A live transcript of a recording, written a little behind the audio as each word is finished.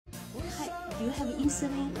Do you have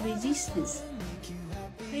insulin resistance?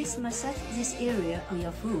 Please massage this area on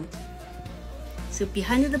your foot. So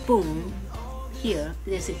behind the bone, here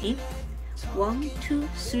there's a dip. 1, 2,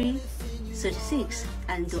 3, 36,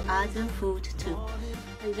 and do other foot too.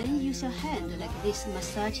 And then use your hand like this,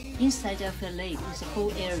 massage inside of your leg, this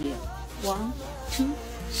whole area. 1, 2,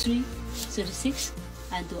 3, 36,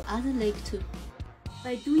 and do other leg too.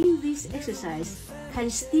 By doing this exercise, can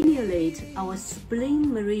stimulate our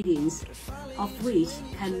spleen meridians, of which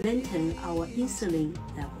can maintain our insulin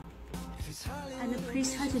level. And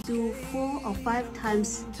please try to do 4 or 5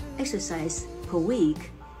 times exercise per week.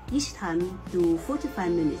 Each time do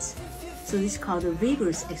 45 minutes. So this is called a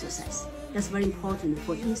vigorous exercise. That's very important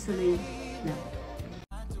for insulin level.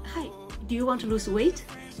 Hi, do you want to lose weight?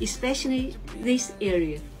 Especially this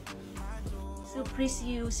area. So please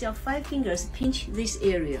use your 5 fingers, pinch this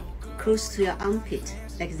area close to your armpit,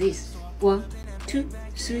 like this. 1, 2,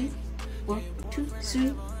 3, 1, 2,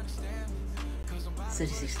 3.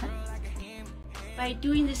 36 times. By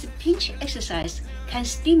doing this pinch exercise, can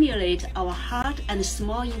stimulate our heart and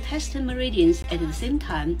small intestine meridians at the same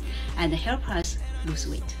time and help us lose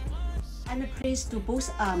weight. And please do both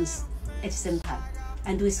arms at the same time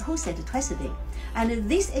and do this whole set twice a day. And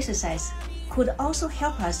this exercise could also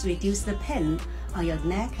help us reduce the pain on your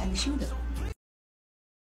neck and shoulder.